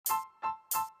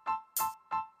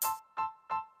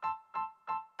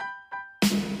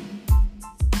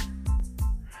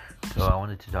So I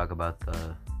wanted to talk about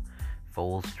the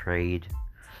Foles trade,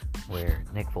 where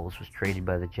Nick Foles was traded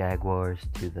by the Jaguars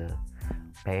to the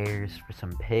Bears for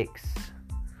some picks.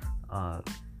 I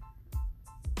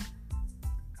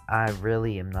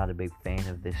really am not a big fan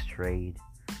of this trade.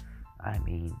 I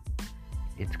mean,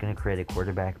 it's going to create a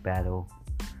quarterback battle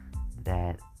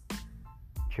that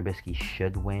Trubisky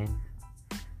should win.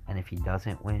 And if he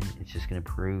doesn't win, it's just going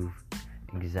to prove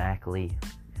exactly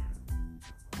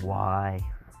why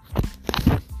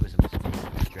it was a mistake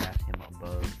to draft him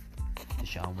above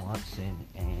Deshaun Watson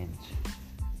and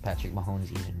Patrick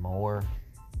Mahomes even more.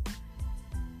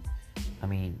 I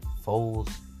mean, Foles,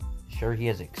 sure, he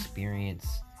has experience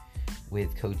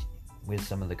with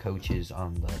some of the coaches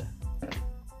on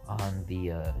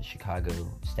the Chicago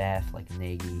staff, like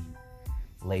Nagy,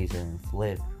 Laser, and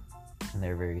Flip, and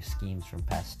their various schemes from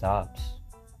past stops.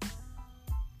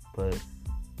 But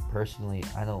personally,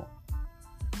 I don't.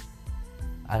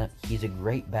 He's a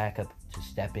great backup to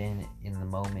step in the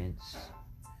moments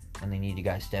when they need a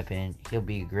guy to step in. He's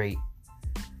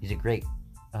a great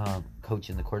coach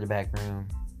in the quarterback room.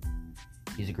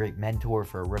 He's a great mentor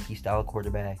for a rookie-style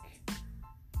quarterback.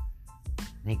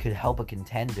 And he could help a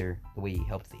contender the way he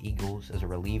helped the Eagles as a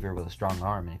reliever with a strong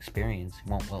arm and experience. He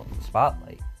won't wilt in the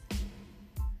spotlight.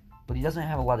 But he doesn't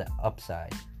have a lot of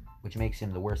upside, which makes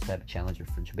him the worst type of challenger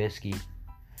for Trubisky.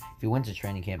 If he wins a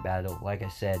training camp battle, like I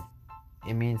said,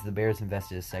 it means the Bears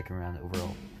invested a second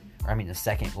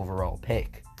overall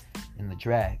pick in the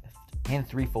draft and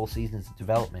 3 full seasons of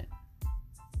development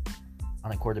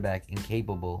on a quarterback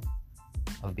incapable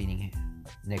of beating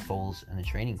Nick Foles in a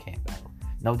training camp battle.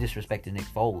 No disrespect to Nick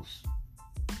Foles.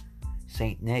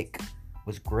 St. Nick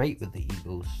was great with the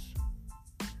Eagles.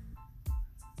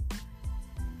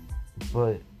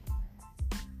 But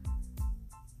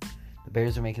the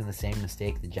Bears are making the same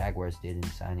mistake the Jaguars did in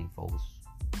signing Foles.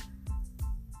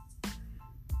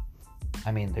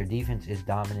 I mean, their defense is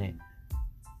dominant,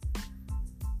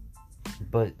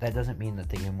 but that doesn't mean that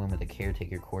they can win with a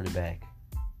caretaker quarterback,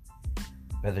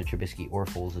 whether Trubisky or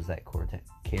Foles is that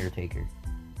caretaker.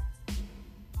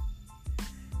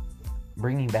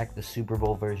 Bringing back the Super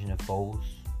Bowl version of Foles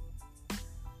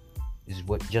is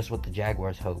just what the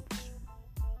Jaguars hoped.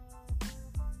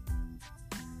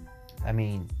 I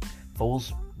mean,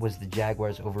 Foles was the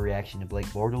Jaguars' overreaction to Blake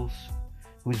Bortles,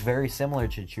 who was very similar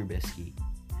to Trubisky,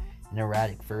 an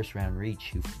erratic first-round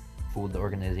reach who fooled the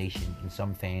organization and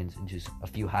some fans into a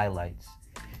few highlights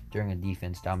during a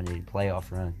defense-dominated playoff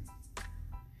run,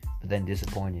 but then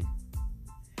disappointed.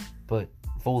 But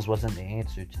Foles wasn't the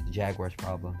answer to the Jaguars'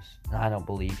 problems, and I don't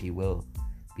believe he will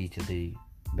be to the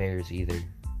Bears either.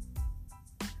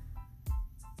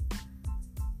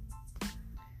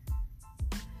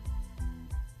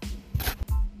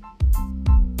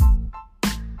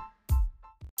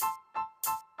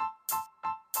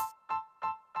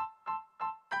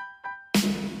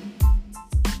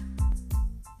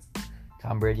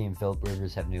 Tom Brady and Philip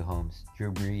Rivers have new homes.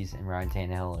 Drew Brees and Ryan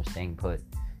Tannehill are staying put.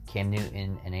 Cam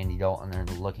Newton and Andy Dalton are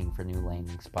looking for new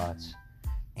landing spots.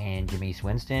 And Jameis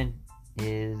Winston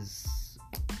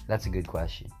that's a good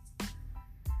question.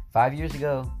 5 years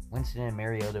ago, Winston and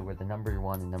Mariota were the number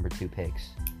 1 and number 2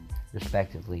 picks,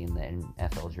 respectively, in the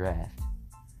NFL draft.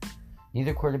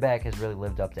 Neither quarterback has really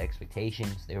lived up to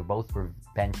expectations. They were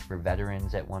benched for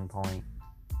veterans at one point.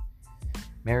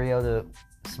 Mariota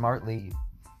smartly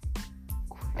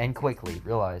and quickly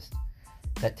realized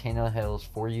that Tannehill's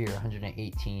 4-year,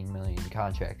 $118 million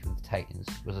contract with the Titans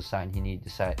was a sign he needed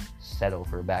to settle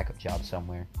for a backup job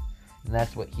somewhere. And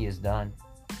that's what he has done.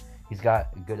 He's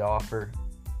got a good offer,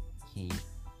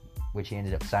 which he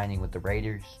ended up signing with the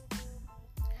Raiders,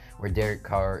 where Derek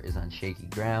Carr is on shaky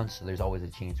ground, so there's always a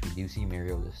chance we do see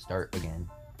Mariota start again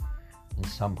in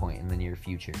some point in the near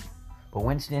future. But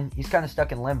Winston, he's kind of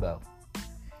stuck in limbo.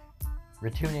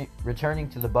 Returning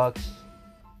to the Bucs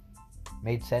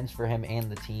made sense for him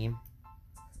and the team,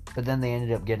 but then they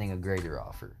ended up getting a greater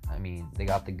offer. I mean, they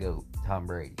got the GOAT, Tom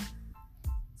Brady.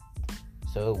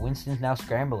 So Winston's now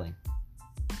scrambling.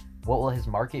 What will his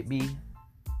market be?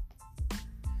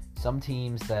 Some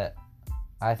teams that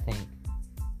I think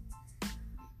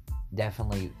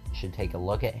definitely should take a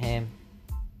look at him.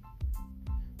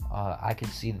 I could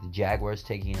see the Jaguars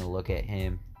taking a look at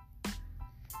him,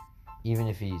 even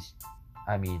if he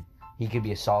could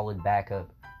be a solid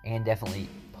backup and definitely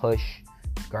push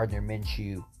Gardner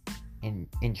Minshew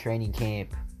in training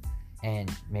camp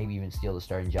and maybe even steal the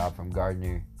starting job from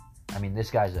Gardner. I mean,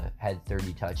 this guy's had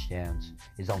 30 touchdowns.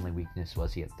 His only weakness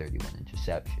was he had 31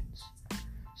 interceptions.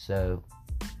 So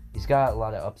he's got a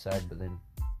lot of upside, but then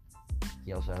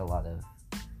he also had a lot of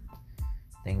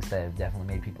things that have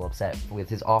definitely made people upset with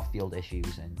his off-field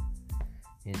issues and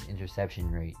his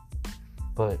interception rate.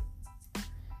 But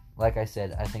like I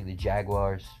said, I think the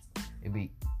Jaguars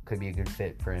could be a good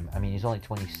fit for him. I mean, he's only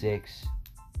 26.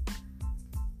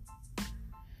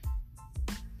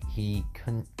 He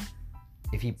couldn't,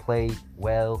 if he played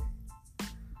well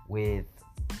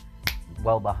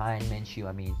behind Minshew.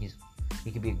 I mean,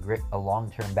 he could be a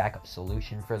long-term backup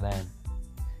solution for them.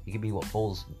 He could be what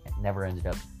Foles never ended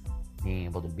up being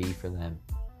able to be for them.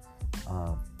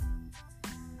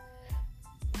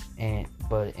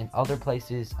 But in other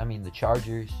places, I mean, the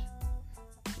Chargers,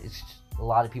 a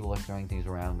lot of people are throwing things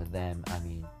around with them. I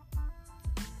mean,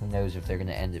 who knows if they're going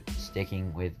to end up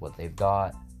sticking with what they've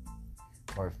got,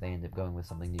 or if they end up going with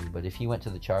something new. But if he went to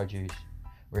the Chargers,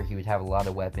 where he would have a lot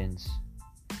of weapons,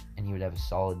 and he would have a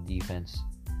solid defense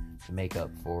to make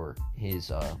up for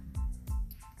his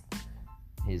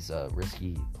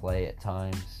risky play at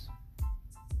times.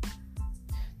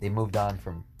 The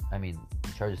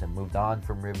Chargers have moved on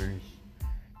from Rivers,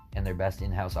 and their best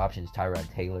in-house option is Tyrod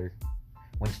Taylor.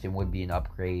 Winston would be an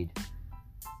upgrade.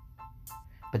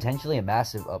 Potentially a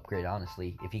massive upgrade,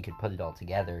 honestly, if he could put it all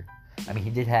together. I mean,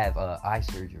 he did have eye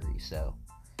surgery, so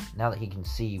now that he can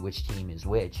see which team is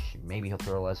which, maybe he'll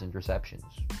throw less interceptions.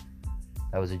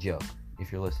 That was a joke.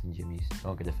 If you're listening, Jimmy,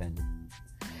 don't get offended.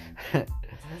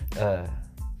 The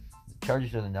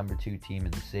Chargers are the number 2 team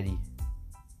in the city,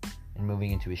 and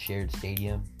moving into a shared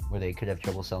stadium where they could have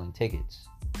trouble selling tickets.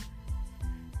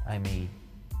 I mean,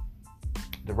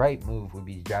 the right move would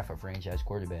be to draft a franchise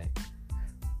quarterback.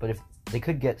 But if they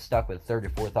could get stuck with a 3rd or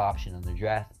 4th option on the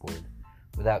draft board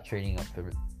without trading up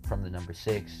from the number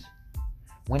 6.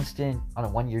 Winston on a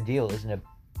 1-year deal isn't a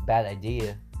bad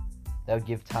idea. That would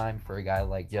give time for a guy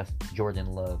like Jordan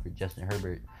Love or Justin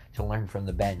Herbert to learn from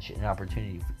the bench, and an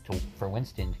opportunity for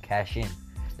Winston to cash in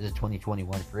as a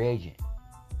 2021 free agent.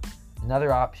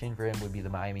 Another option for him would be the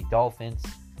Miami Dolphins,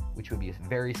 which would be a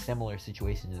very similar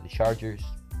situation to the Chargers.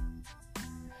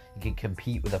 He could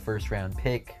compete with a first-round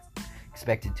pick,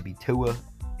 expected to be Tua,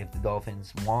 if the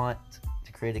Dolphins want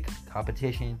to create a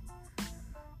competition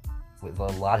with a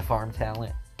lot of arm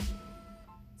talent.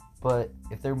 But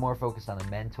if they're more focused on a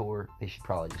mentor, they should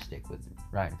probably just stick with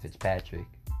Ryan Fitzpatrick,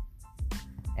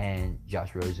 and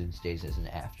Josh Rosen stays as an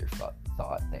afterthought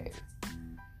there.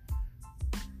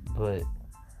 But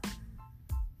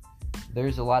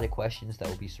there's a lot of questions that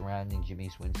will be surrounding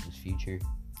Jameis Winston's future,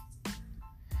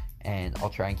 and I'll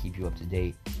try and keep you up to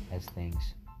date as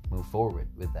things move forward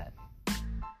with that.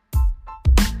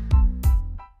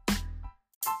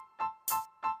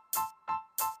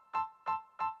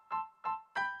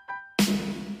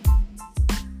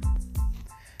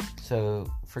 So,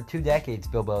 for 2 decades,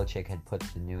 Bill Belichick had put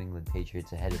the New England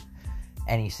Patriots ahead of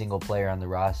any single player on the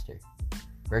roster.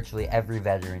 Virtually every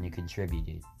veteran who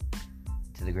contributed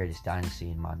to the greatest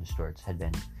dynasty in modern sports had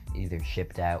been either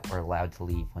shipped out or allowed to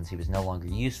leave once he was no longer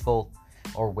useful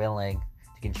or willing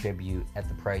to contribute at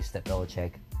the price that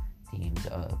Belichick deemed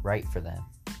right for them.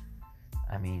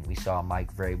 I mean, we saw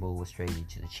Mike Vrabel was traded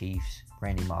to the Chiefs,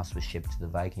 Randy Moss was shipped to the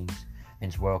Vikings,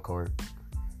 Vince Wilfork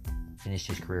finished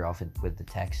his career off with the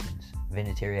Texans.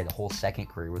 Vinatieri had a whole second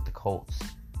career with the Colts.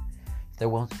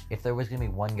 If there was going to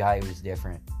be one guy who was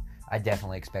different, I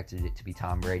definitely expected it to be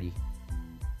Tom Brady.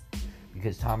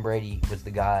 Because Tom Brady was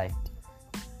the guy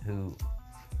who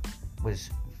was...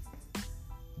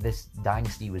 This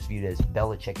dynasty was viewed as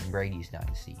Belichick and Brady's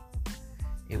dynasty.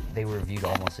 They were viewed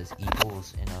almost as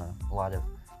equals in a lot of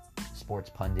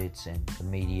sports pundits and the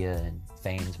media and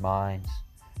fans' minds.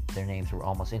 Their names were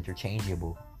almost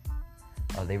interchangeable.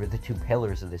 They were the 2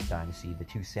 pillars of this dynasty, the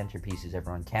 2 centerpieces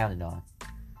everyone counted on.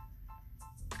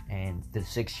 And the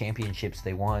 6 championships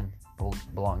they won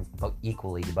belonged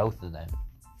equally to both of them.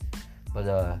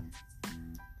 But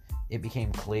it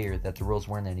became clear that the rules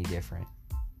weren't any different.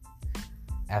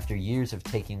 After years of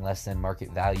taking less than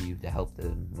market value to help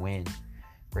them win,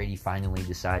 Brady finally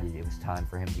decided it was time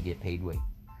for him to get paid like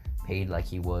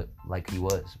he was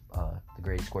the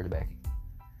greatest quarterback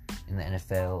in the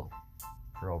NFL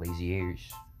for all these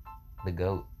years, the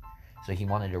GOAT. So he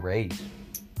wanted a raise.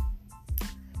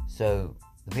 So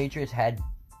the Patriots had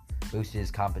boosted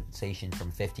his compensation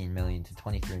from $15 million to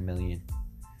 $23 million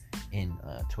in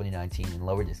 2019 and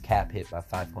lowered his cap hit by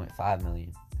 $5.5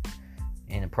 million.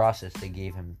 In the process,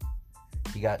 he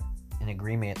got an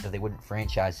agreement that they wouldn't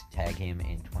franchise tag him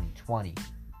in 2020,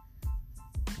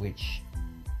 which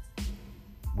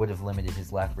would have limited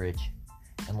his leverage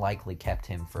and likely kept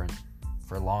him for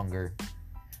longer.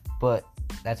 But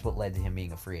that's what led to him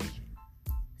being a free agent.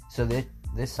 So this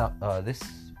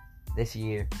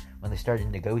year, when they started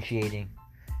negotiating,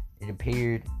 it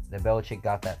appeared that Belichick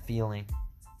got that feeling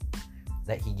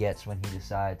that he gets when he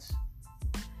decides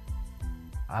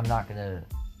I'm not going to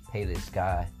pay this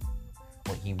guy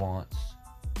what he wants.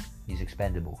 He's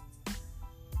expendable.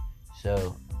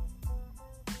 So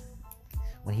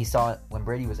when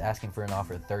Brady was asking for an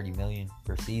offer of $30 million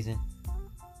per season,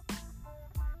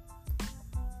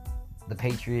 the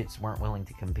Patriots weren't willing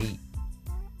to compete.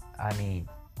 I mean,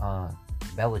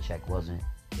 Belichick wasn't.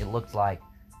 It looked like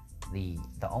the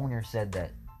owner said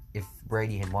that if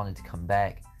Brady had wanted to come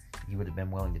back, he would have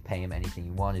been willing to pay him anything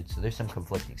he wanted. So there's some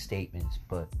conflicting statements,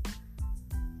 but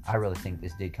I really think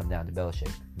this did come down to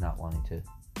Belichick not wanting to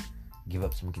give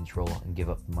up some control and give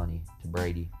up the money to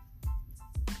Brady.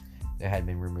 There had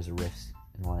been rumors of rifts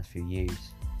in the last few years.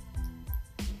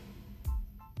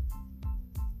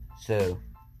 So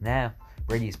now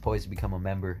Brady is poised to become a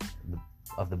member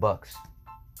of the Bucs.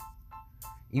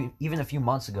 Even a few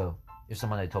months ago, if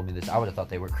someone had told me this, I would have thought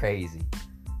they were crazy.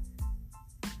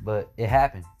 But it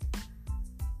happened.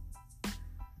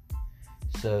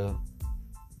 So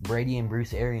Brady and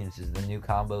Bruce Arians is the new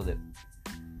combo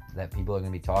that people are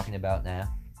going to be talking about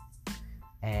now.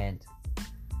 And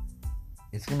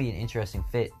it's going to be an interesting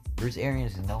fit. Bruce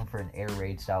Arians is known for an air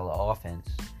raid style of offense,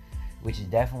 which is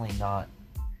definitely not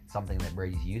something that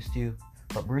Brady's used to.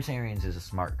 But Bruce Arians is a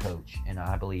smart coach, and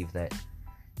I believe that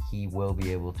he will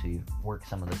be able to work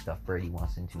some of the stuff Brady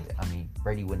wants into it. I mean,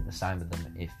 Brady wouldn't have signed with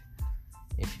them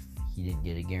if he didn't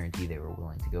get a guarantee they were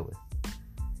willing to go with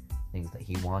things that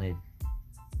he wanted.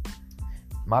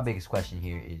 My biggest question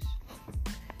here is,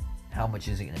 how much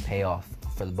is it going to pay off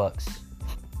for the Bucs?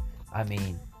 I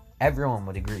mean, everyone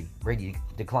would agree Brady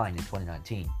declined in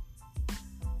 2019.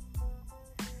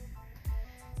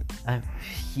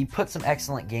 He put some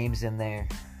excellent games in there,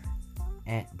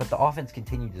 but the offense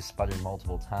continued to sputter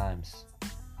multiple times.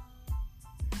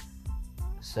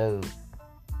 So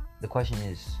the question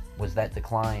is, was that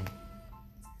decline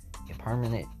a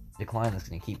permanent decline that's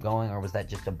going to keep going, or was that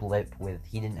just a blip with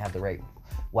he didn't have the right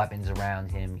weapons around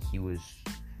him? He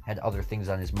had other things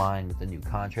on his mind with the new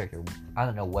contract, or I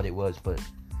don't know what it was, but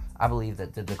I believe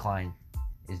that the decline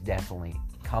is definitely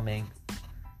coming.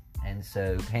 And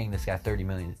so paying this guy $30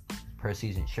 million per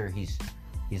season, sure, he's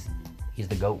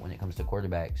the GOAT when it comes to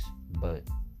quarterbacks, but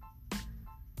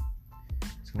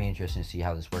it's gonna be interesting to see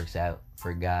how this works out for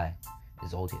a guy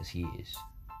as old as he is.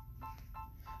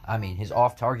 I mean, his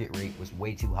off-target rate was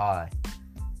way too high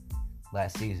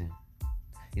last season.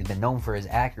 He's been known for his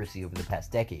accuracy over the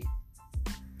past decade.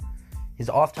 His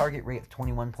off-target rate of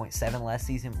 21.7 last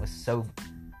season was so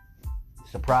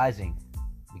surprising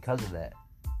because of that.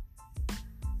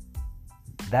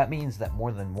 That means that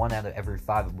more than 1 out of every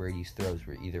 5 of Brady's throws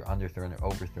were either underthrown or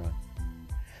overthrown.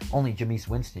 Only Jameis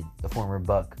Winston, the former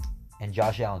Buck, and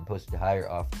Josh Allen posted higher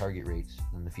off-target rates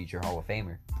than the future Hall of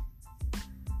Famer.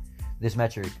 This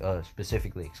metric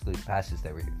specifically excludes passes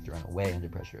that were thrown away under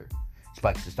pressure,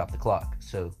 spikes to stop the clock.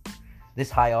 So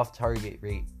this high off-target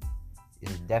rate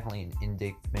is definitely an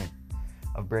indictment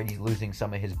of Brady losing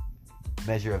some of his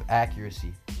measure of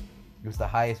accuracy. It was the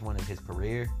highest one of his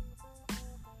career.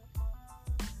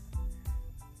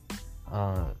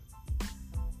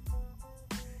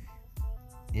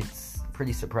 It's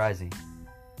pretty surprising.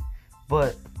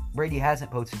 But Brady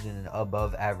hasn't posted an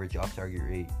above average off-target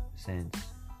rate since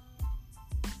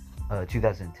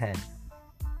 2010.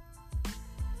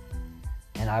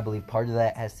 And I believe part of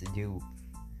that has to do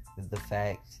with the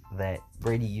fact that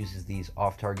Brady uses these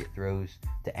off-target throws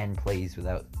to end plays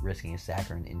without risking a sack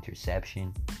or an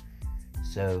interception.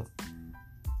 So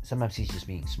sometimes he's just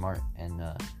being smart, and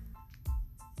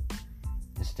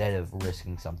instead of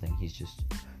risking something, he's just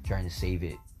trying to save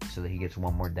it so that he gets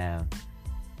one more down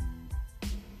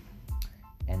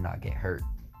and not get hurt.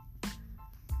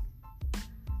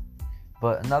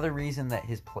 But another reason that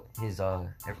his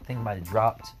everything might have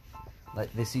dropped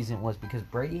this season was because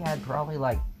Brady had probably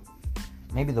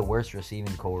maybe the worst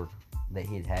receiving core that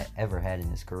he had ever had in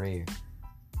his career.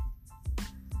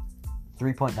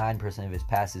 3.9% of his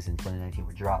passes in 2019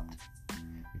 were dropped,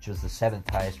 which was the 7th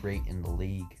highest rate in the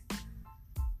league.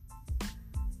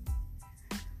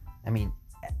 I mean,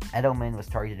 Edelman was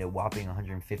targeted a whopping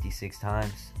 156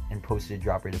 times and posted a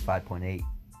drop rate of 5.8.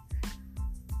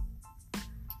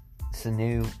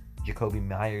 Sanu, Jacoby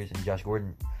Myers, and Josh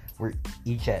Gordon were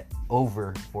each at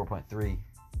over 4.3.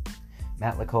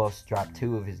 Matt Lacoste dropped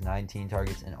 2 of his 19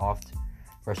 targets, and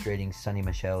frustrating Sonny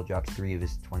Michel dropped 3 of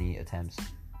his 20 attempts,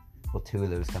 with 2 of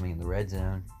those coming in the red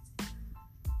zone.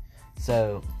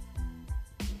 So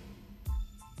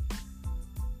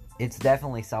it's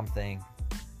definitely something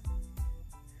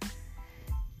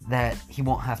that he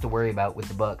won't have to worry about with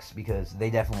the Bucs, because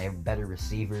they definitely have better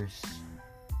receivers.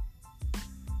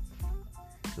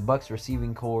 The Bucs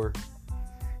receiving core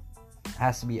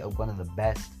has to be one of the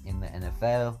best in the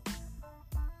NFL.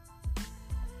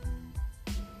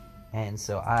 And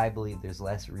so I believe there's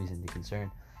less reason to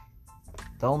concern.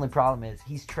 The only problem is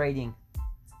he's trading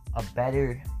in a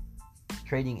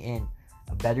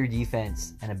better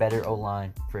defense and a better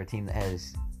O-line for a team that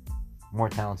has more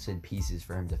talented pieces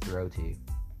for him to throw to.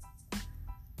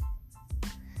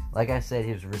 Like I said,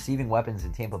 his receiving weapons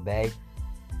in Tampa Bay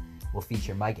will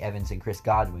feature Mike Evans and Chris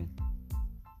Godwin.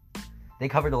 They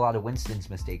covered a lot of Winston's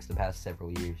mistakes the past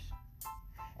several years.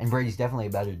 And Brady's definitely a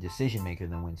better decision maker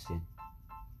than Winston.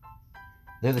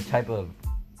 They're the type of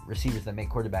receivers that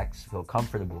make quarterbacks feel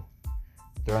comfortable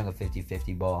throwing a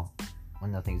 50-50 ball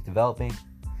when nothing's developing.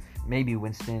 Maybe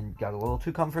Winston got a little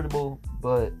too comfortable,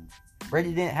 but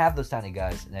Brady didn't have those kind of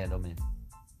guys in Edelman.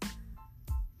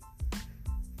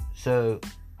 So,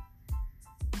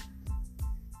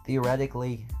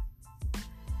 theoretically,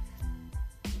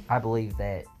 I believe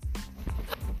that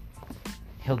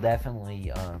he'll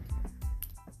definitely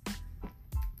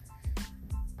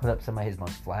put up some of his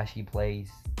most flashy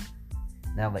plays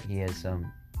now that he has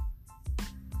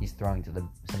he's throwing to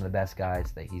some of the best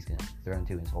guys that he's going to throw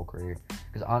into his whole career.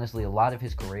 Because honestly, a lot of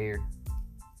his career,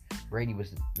 Brady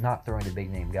was not throwing to big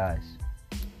name guys.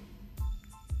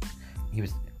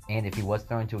 And if he was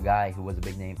throwing to a guy who was a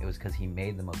big name, it was because he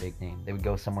made them a big name. They would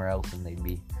go somewhere else and they'd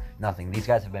be nothing. These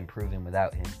guys have been proven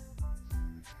without him.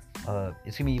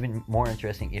 It's gonna be even more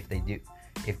interesting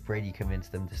if Brady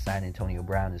convinced them to sign Antonio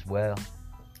Brown as well.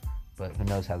 But who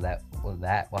knows how that will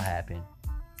happen.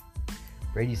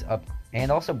 Brady's up, and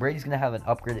also Brady's gonna have an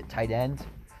upgraded tight end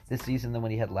this season than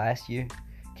what he had last year.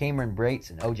 Cameron Brates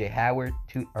and O.J. Howard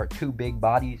are two big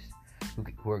bodies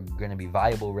who are gonna be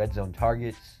viable red zone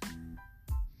targets.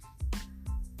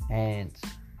 And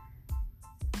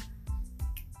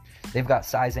they've got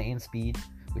size and speed,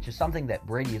 which is something that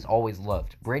Brady has always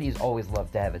loved. Brady has always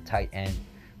loved to have a tight end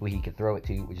who he could throw it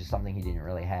to, which is something he didn't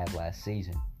really have last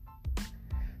season.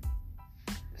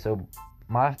 So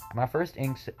my first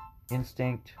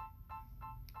instinct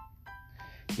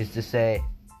is to say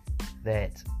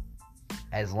that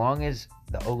as long as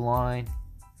the O-line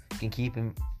can keep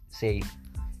him safe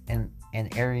and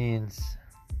Arians'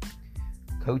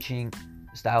 coaching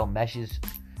style meshes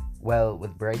well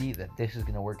with Brady, that this is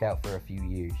going to work out for a few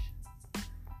years.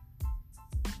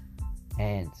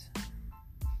 And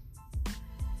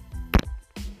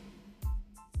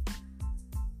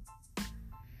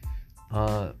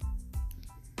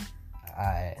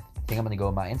I think I'm going to go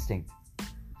with my instinct.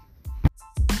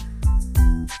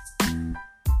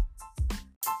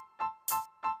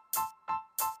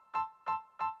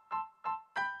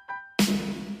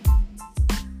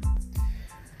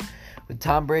 With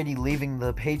Tom Brady leaving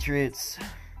the Patriots,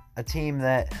 a team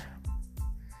that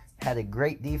had a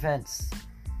great defense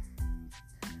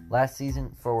last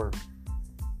season for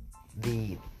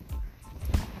the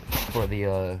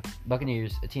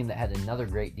Buccaneers, a team that had another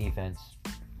great defense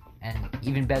and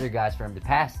even better guys for him to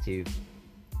pass to,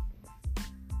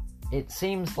 it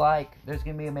seems like there's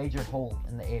going to be a major hole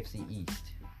in the AFC East.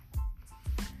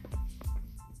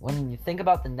 When you think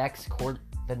about the next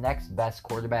best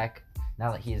quarterback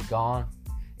now that he is gone,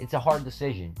 it's a hard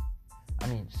decision. I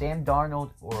mean, Sam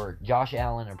Darnold or Josh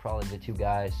Allen are probably the two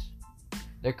guys.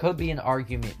 There could be an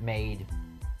argument made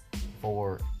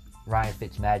for Ryan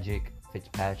Fitzpatrick,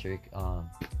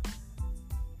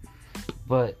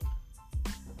 but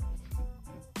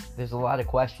there's a lot of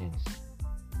questions.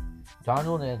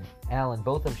 Darnold and Allen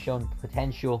both have shown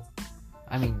potential.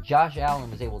 I mean, Josh Allen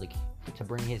was able to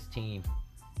bring his team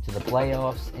to the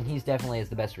playoffs, and he's definitely has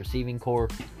the best receiving corps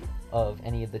of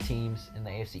any of the teams in the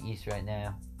AFC East right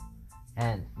now.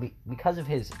 And because of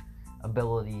his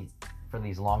ability for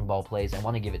these long ball plays, I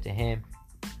want to give it to him.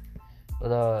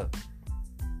 But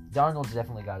Darnold's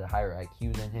definitely got a higher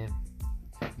IQ than him.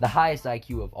 The highest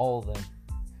IQ of all of them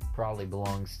probably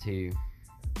belongs to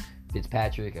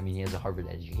Fitzpatrick. I mean, he has a Harvard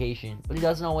education, but he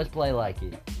doesn't always play like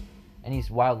it, and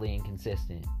he's wildly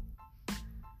inconsistent.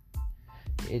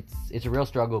 It's a real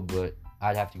struggle, but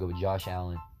I'd have to go with Josh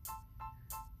Allen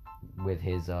with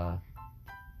his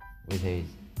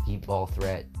deep ball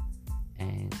threat,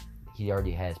 and he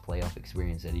already has playoff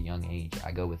experience at a young age.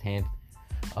 I go with him.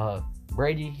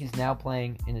 Brady, he's now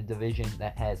playing in a division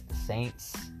that has the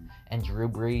Saints and Drew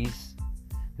Brees,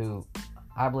 who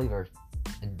I believe are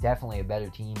definitely a better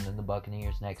team than the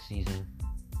Buccaneers next season.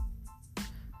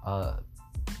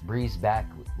 Brees back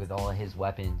with all of his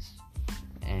weapons,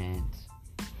 and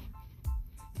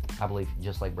I believe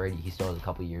just like Brady, he still has a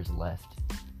couple years left.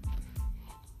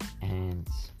 And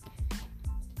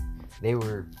they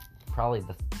were probably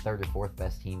the third or fourth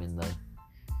best team in the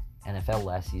NFL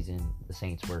last season, the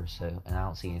Saints were. So, and I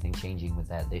don't see anything changing with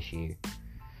that this year.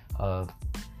 The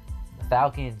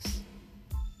Falcons,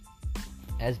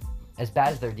 as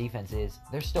bad as their defense is,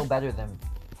 they're still better than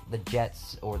the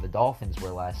Jets or the Dolphins were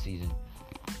last season,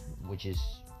 which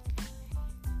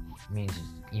means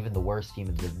even the worst team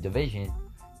in the division,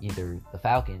 either the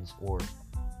Falcons or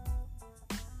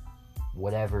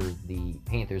whatever the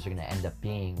Panthers are going to end up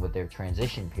being with their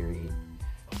transition period,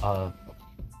 the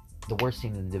worst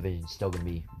team in the division is still going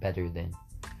to be better than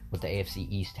what the AFC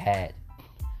East had.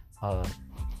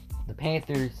 The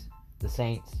Panthers, the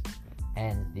Saints,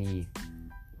 and the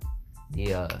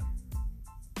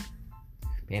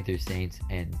Panthers, Saints,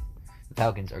 and the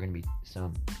Falcons are going to be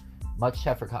some much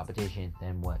tougher competition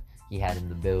than what he had in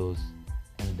the Bills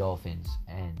and the Dolphins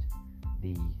and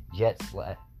the Jets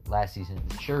last season.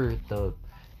 Sure, the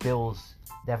Bills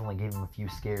definitely gave him a few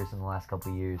scares in the last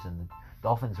couple of years, and the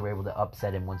Dolphins were able to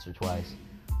upset him once or twice.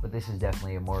 But this is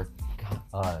definitely a more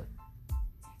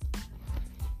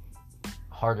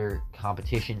harder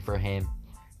competition for him.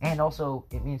 And also,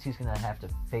 it means he's going to have to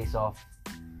face off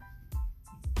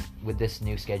with this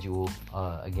new schedule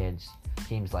against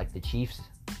teams like the Chiefs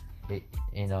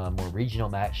in more regional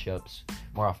matchups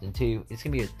more often too. It's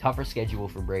going to be a tougher schedule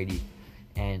for Brady,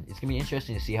 and it's going to be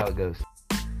interesting to see how it goes.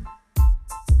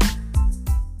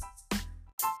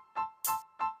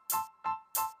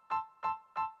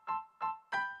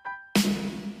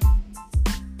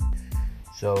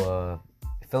 So,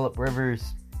 Phillip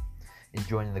Rivers is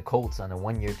joining the Colts on a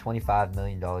 1-year, $25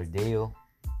 million deal.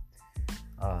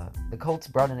 The Colts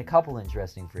brought in a couple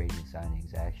interesting free agent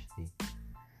signings, actually.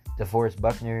 DeForest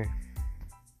Buckner,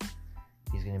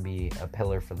 he's going to be a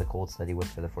pillar for the Colts that he was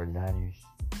for the 49ers.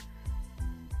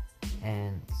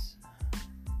 And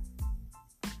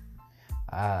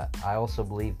I also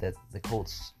believe that the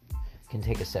Colts can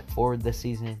take a step forward this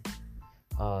season.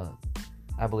 I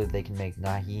believe they can make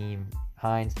Nyheim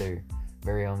Hines their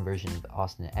very own version of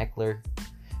Austin Eckler.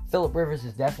 Phillip Rivers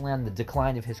is definitely on the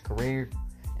decline of his career,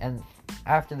 and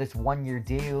after this 1-year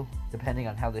deal, depending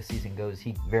on how this season goes,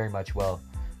 he very much well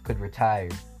could retire.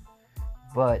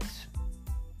 But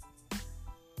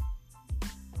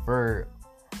for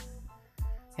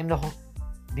him to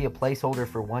be a placeholder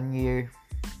for 1 year,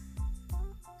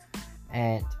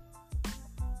 and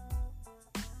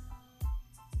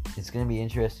it's going to be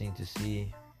interesting to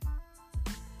see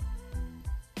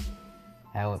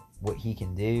what he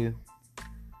can do.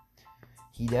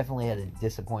 He definitely had a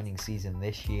disappointing season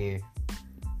this year,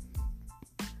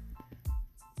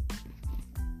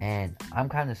 and I'm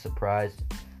kind of surprised.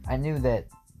 I knew that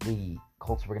the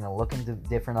Colts were going to look into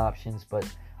different options, but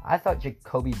I thought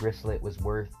Jacoby Brissett was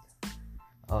worth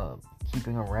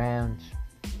keeping around.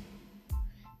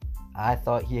 I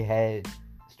thought he had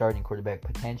starting quarterback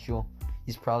potential.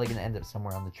 He's probably going to end up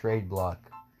somewhere on the trade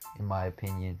block, in my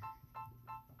opinion.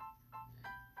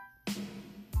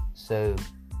 So,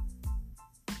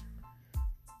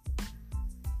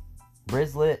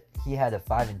 Brissett, he had a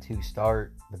 5-2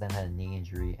 start, but then had a knee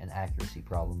injury and accuracy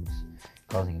problems,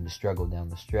 causing him to struggle down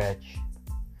the stretch.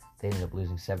 They ended up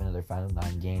losing 7 of their final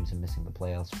 9 games and missing the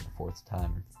playoffs for the 4th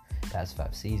time in the past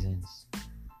 5 seasons.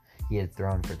 He had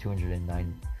thrown for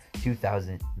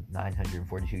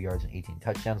 2,942 yards and 18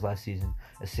 touchdowns last season,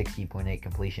 a 60.8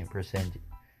 completion percentage.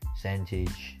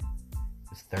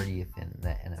 Was 30th in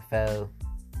the NFL.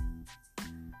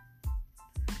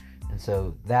 And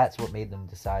so that's what made them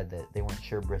decide that they weren't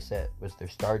sure Brissett was their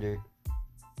starter,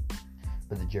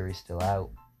 but the jury's still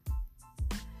out.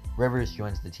 Rivers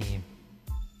joins the team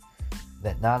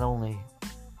that not only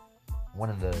one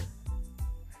of the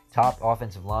top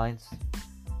offensive lines,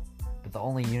 but the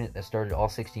only unit that started all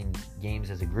 16 games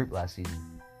as a group last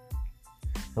season.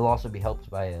 He'll also be helped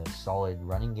by a solid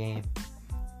running game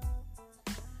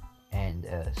and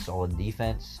a solid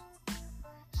defense.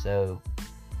 So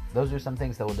those are some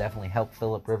things that will definitely help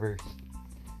Phillip Rivers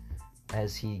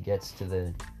as he gets to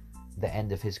the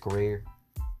end of his career.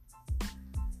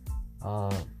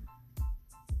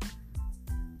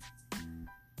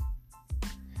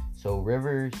 So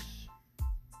Rivers,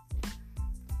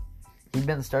 he's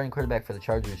been the starting quarterback for the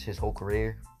Chargers his whole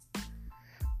career,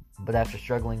 but after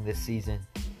struggling this season,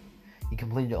 he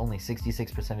completed only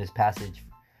 66% of his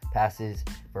passes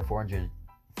for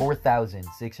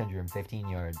 4,615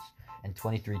 yards and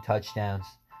 23 touchdowns,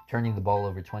 turning the ball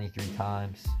over 23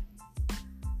 times.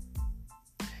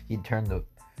 He'd turned the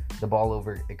ball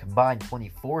over a combined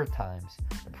 24 times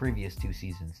the previous 2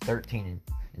 seasons, 13 in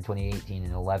 2018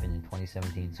 and 11 in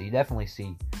 2017. So you definitely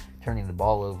see turning the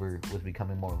ball over was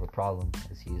becoming more of a problem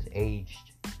as he is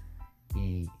aged.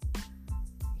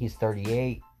 He's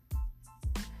 38.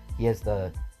 He has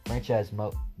the franchise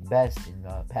best in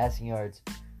passing yards,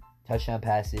 touchdown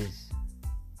passes,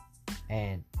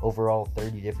 and overall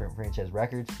 30 different franchise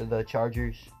records for the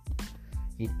Chargers.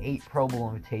 He had 8 Pro Bowl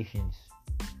invitations,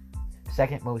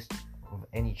 second most of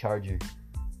any Charger.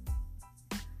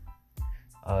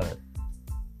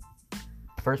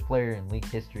 First player in league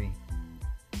history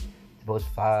to boast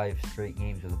 5 straight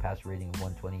games with a passer rating of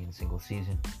 120 in a single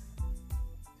season.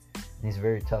 And he's a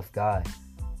very tough guy.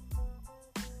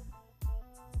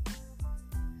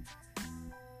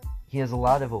 He has a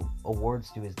lot of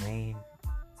awards to his name.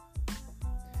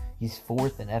 He's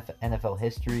 4th in NFL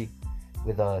history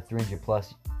with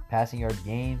 300-plus passing yard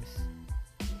games.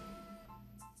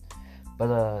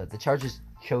 But the Chargers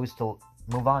chose to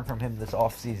move on from him this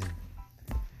offseason.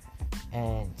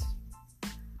 And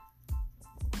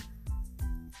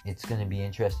it's going to be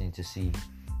interesting to see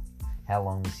how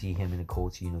long we see him in a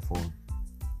Colts uniform.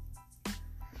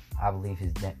 I believe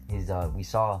we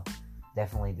saw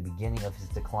definitely the beginning of his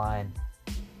decline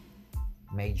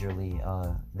majorly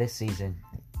this season,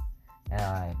 and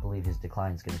I believe his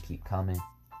decline is going to keep coming.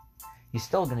 He's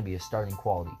still going to be a starting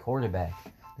quality quarterback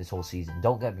this whole season.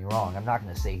 Don't get me wrong. I'm not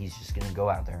going to say he's just going to go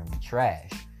out there and be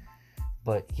trash,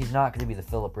 but he's not going to be the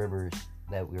Phillip Rivers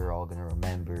that we're all going to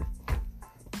remember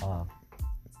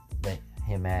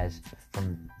him as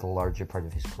from the larger part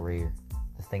of his career,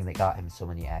 the thing that got him so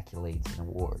many accolades and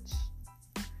awards.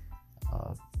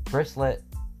 Brissett,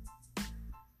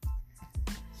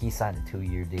 he signed a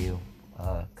 2-year deal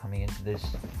coming into this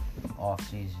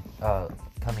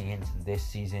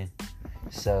season.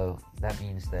 So that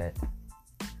means that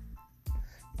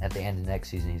at the end of next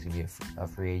season, he's going to be a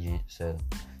free agent. So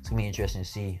it's going to be interesting to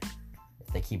see if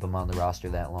they keep him on the roster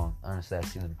that long. Honestly, I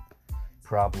see them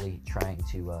probably trying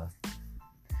to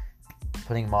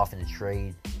putting him off in a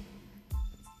trade.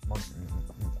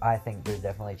 I think there's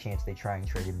definitely a chance they try and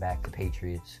trade him back to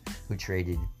Patriots, who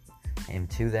traded him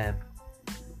to them.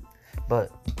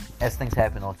 But as things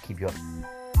happen, I'll keep you up.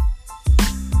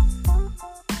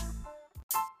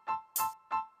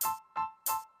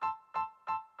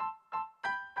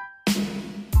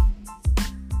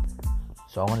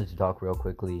 So I wanted to talk real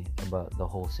quickly about the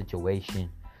whole situation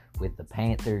with the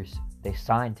Panthers. They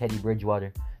signed Teddy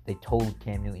Bridgewater. They told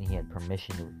Cam Newton he had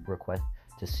permission to request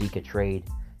to seek a trade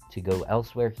to go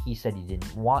elsewhere. He said he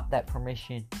didn't want that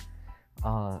permission.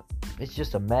 It's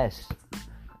just a mess.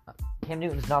 Cam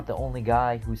Newton's not the only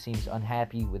guy who seems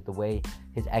unhappy with the way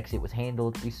his exit was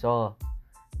handled. We saw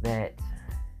that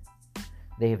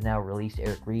they have now released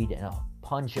Eric Reid and a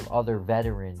bunch of other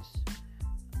veterans.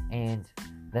 And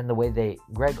then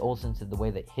Greg Olsen said the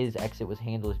way that his exit was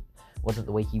handled wasn't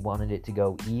the way he wanted it to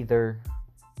go either.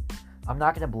 I'm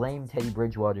not going to blame Teddy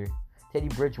Bridgewater. Teddy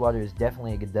Bridgewater is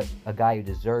definitely a guy who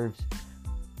deserves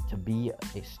to be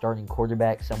a starting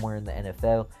quarterback somewhere in the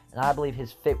NFL. And I believe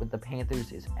his fit with the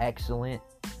Panthers is excellent.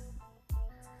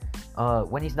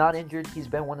 When he's not injured, he's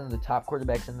been one of the top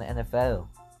quarterbacks in the NFL.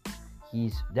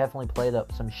 He's definitely played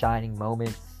up some shining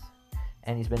moments.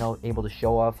 And he's been able to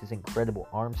show off his incredible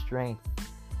arm strength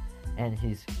and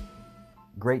his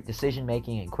great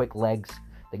decision-making and quick legs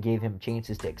that gave him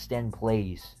chances to extend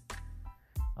plays.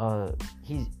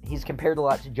 He's compared a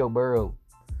lot to Joe Burrow,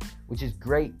 which is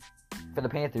great for the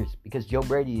Panthers because Joe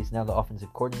Brady is now the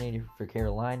offensive coordinator for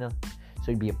Carolina,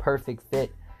 so he'd be a perfect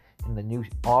fit in the new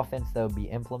offense that would be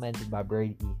implemented by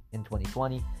Brady in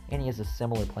 2020, and he has a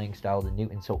similar playing style to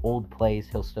Newton, so old plays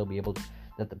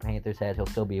that the Panthers had, he'll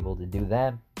still be able to do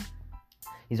them.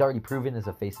 He's already proven as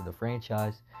a face of the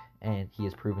franchise, and he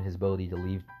has proven his ability to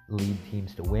lead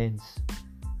teams to wins.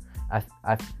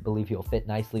 I believe he'll fit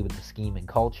nicely with the scheme and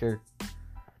culture.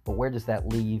 But where does that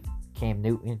leave Cam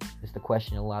Newton is the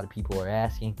question a lot of people are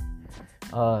asking.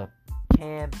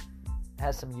 Cam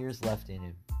has some years left in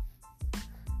him.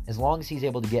 As long as he's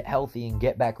able to get healthy and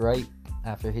get back right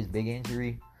after his big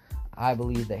injury, I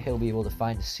believe that he'll be able to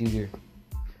find a suitor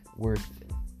worth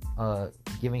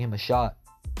giving him a shot.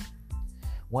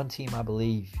 One team I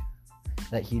believe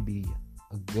that he'd be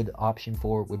a good option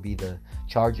for would be the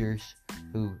Chargers,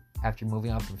 who, after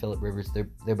moving on from Phillip Rivers,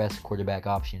 their best quarterback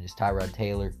option is Tyrod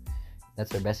Taylor. That's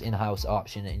their best in-house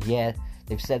option. And yeah,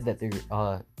 they've said that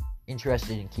they're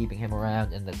interested in keeping him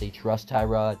around and that they trust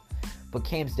Tyrod. But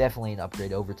Cam's definitely an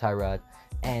upgrade over Tyrod.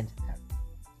 And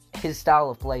his style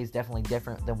of play is definitely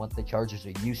different than what the Chargers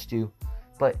are used to.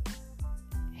 But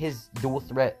his dual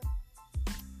threat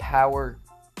power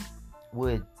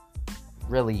would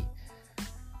really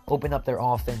open up their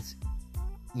offense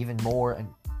even more and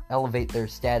elevate their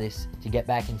status to get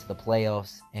back into the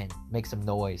playoffs and make some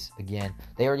noise again.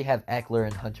 They already have Eckler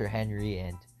and Hunter Henry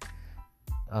and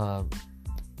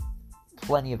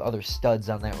plenty of other studs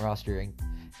on that roster,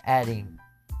 adding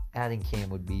Cam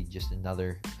would be just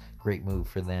another great move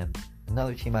for them.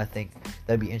 Another team I think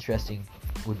that'd be interesting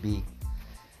would be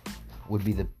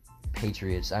the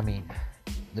Patriots. I mean,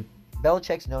 the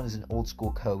Belichick's known as an old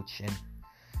school coach, and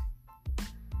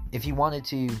if he wanted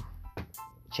to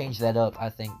change that up, I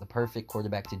think the perfect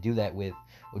quarterback to do that with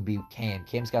would be Cam.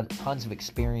 Cam's got tons of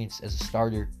experience as a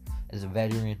starter, as a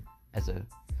veteran, as a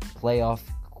playoff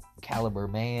caliber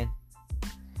man,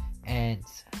 and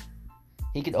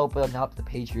he could open up the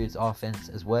Patriots offense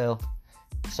as well.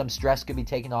 Some stress could be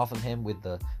taken off of him with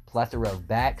the plethora of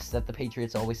backs that the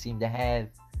Patriots always seem to have,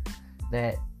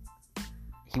 that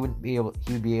he would be able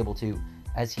to,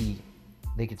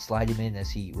 they could slide him in as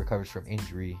he recovers from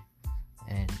injury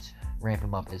and ramp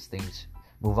him up as things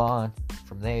move on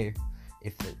from there,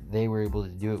 if they were able to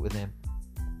do it with him.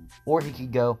 Or he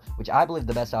could go, which I believe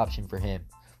the best option for him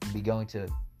would be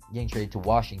getting traded to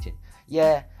Washington.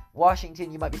 Yeah,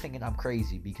 Washington, you might be thinking I'm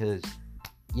crazy because,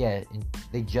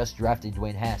 they just drafted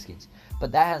Dwayne Haskins.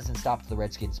 But that hasn't stopped the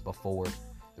Redskins before.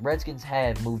 The Redskins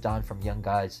have moved on from young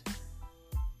guys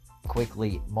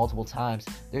quickly multiple times.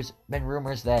 There's been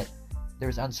rumors that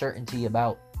there's uncertainty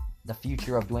about the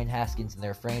future of Dwayne Haskins and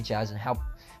their franchise and how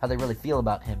they really feel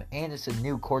about him. And it's a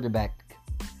new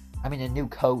a new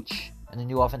coach and a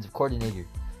new offensive coordinator.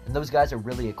 And those guys are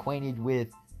really acquainted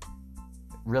with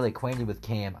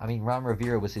Cam. I mean, Ron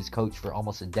Rivera was his coach for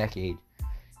almost a decade.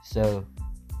 So,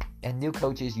 and new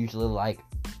coaches usually like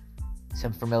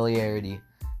some familiarity.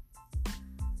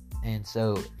 And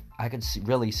so I could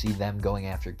really see them going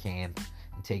after Cam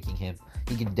and taking him.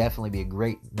 He can definitely be a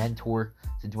great mentor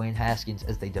to Dwayne Haskins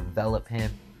as they develop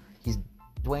him.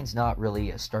 Dwayne's not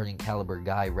really a starting caliber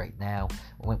guy right now.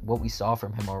 What we saw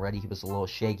from him already, he was a little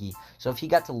shaky. So if he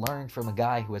got to learn from a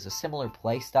guy who has a similar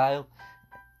play style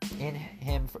in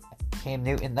him, Cam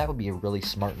Newton, that would be a really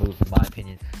smart move in my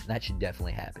opinion. And that should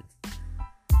definitely happen.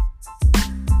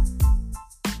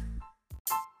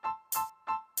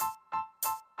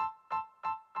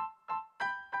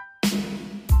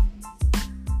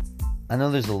 I know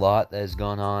there's a lot that has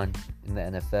gone on in the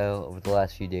NFL over the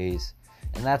last few days,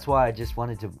 and that's why I just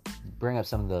wanted to bring up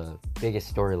some of the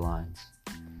biggest storylines.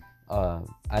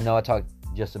 I know I talked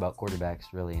just about quarterbacks,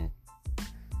 really, and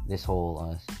this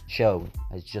whole show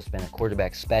has just been a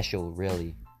quarterback special,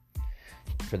 really,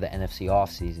 for the NFC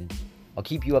offseason. I'll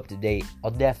keep you up to date.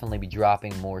 I'll definitely be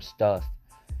dropping more stuff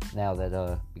now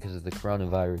that, because of the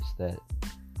coronavirus, that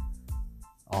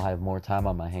I'll have more time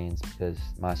on my hands because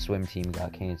my swim team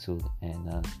got canceled,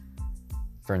 and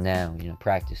for now,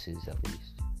 practices at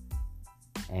least,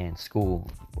 and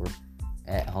school, we're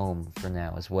at home for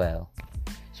now as well.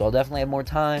 So I'll definitely have more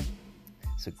time.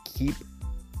 So keep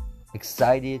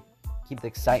excited, keep the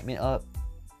excitement up.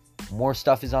 More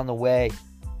stuff is on the way.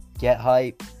 Get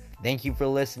hype. Thank you for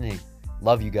listening.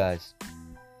 Love you guys.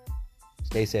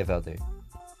 Stay safe out there.